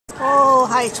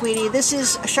Hi, sweetie. This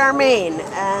is Charmaine,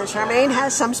 and Charmaine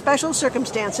has some special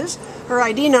circumstances. Her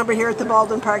ID number here at the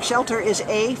Baldwin Park Shelter is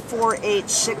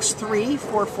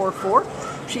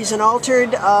A4863444. She's an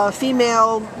altered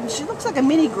female. She looks like a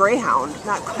mini greyhound.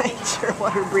 Not quite sure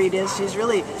what her breed is. She's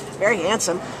really very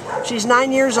handsome. She's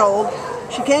 9 years old.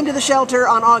 She came to the shelter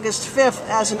on August 5th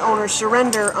as an owner's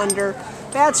surrender under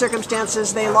bad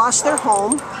circumstances. They lost their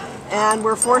home and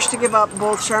were forced to give up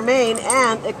both Charmaine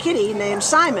and a kitty named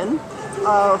Simon,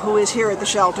 who is here at the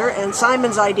shelter. And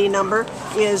Simon's ID number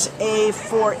is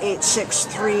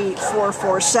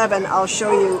A4863447. I'll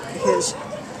show you his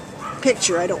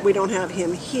picture. We don't have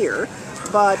him here,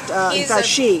 but she's a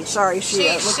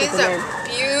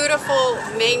beautiful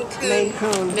Maine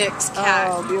Coon mixed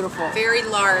cat. Oh, beautiful. Very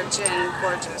large and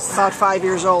gorgeous. About 5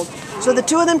 years old. So the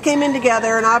two of them came in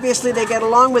together, and obviously they get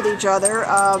along with each other,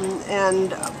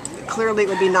 and clearly it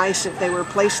would be nice if they were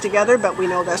placed together, but we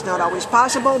know that's not always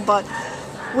possible. But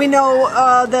we know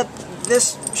that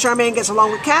this Charmaine gets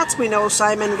along with cats. We know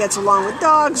Simon gets along with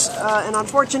dogs, and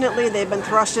unfortunately they've been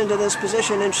thrust into this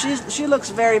position, and she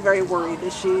looks very, very worried.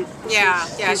 Is she? Yeah.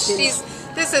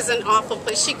 This is an awful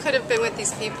place. She could have been with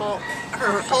these people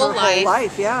her whole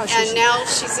life. Yeah. And now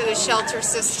she's in a shelter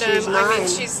system. She's 9. I mean,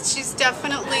 she's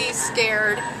definitely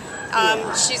scared.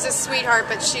 She's a sweetheart,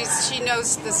 but she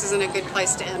knows this isn't a good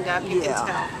place to end up. You can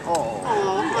tell. Oh,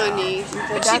 honey.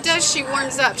 But she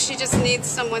warms up. She just needs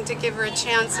someone to give her a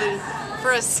chance, and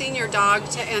for a senior dog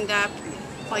to end up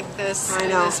like this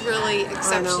is really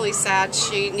exceptionally sad.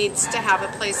 She needs to have a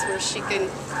place where she can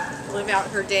live out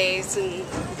her days and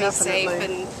be safe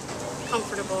and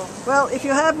comfortable. Well, if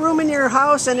you have room in your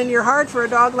house and in your heart for a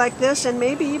dog like this, and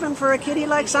maybe even for a kitty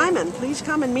like Simon, please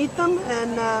come and meet them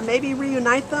and maybe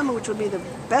reunite them, which would be the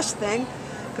best thing,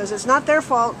 because it's not their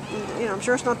fault. You know, I'm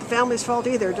sure it's not the family's fault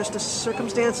either, just the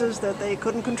circumstances that they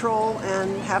couldn't control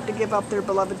and have to give up their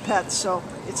beloved pets. So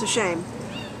it's a shame.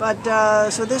 But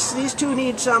so these two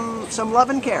need some love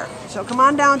and care. So come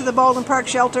on down to the Baldwin Park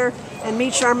Shelter and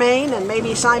meet Charmaine and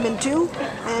maybe Simon too,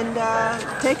 and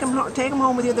take them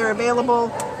home with you. They're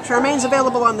available. Charmaine's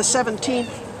available on the 17th,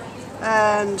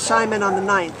 and Simon on the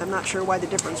 9th. I'm not sure why the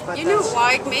difference, but you know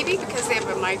why? Maybe because they have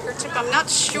a microchip. I'm not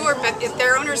sure, but if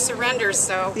their owner surrenders,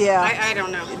 so I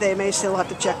don't know. They may still have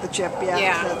to check the chip.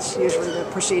 Yeah, that's usually the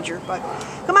procedure. But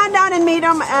come on down and meet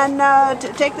them, and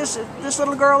take this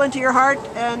little girl into your heart,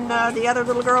 and the other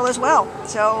little girl as well.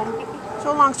 So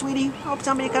long, sweetie. Hope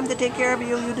somebody comes to take care of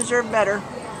you. You deserve better.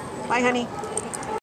 Bye, honey.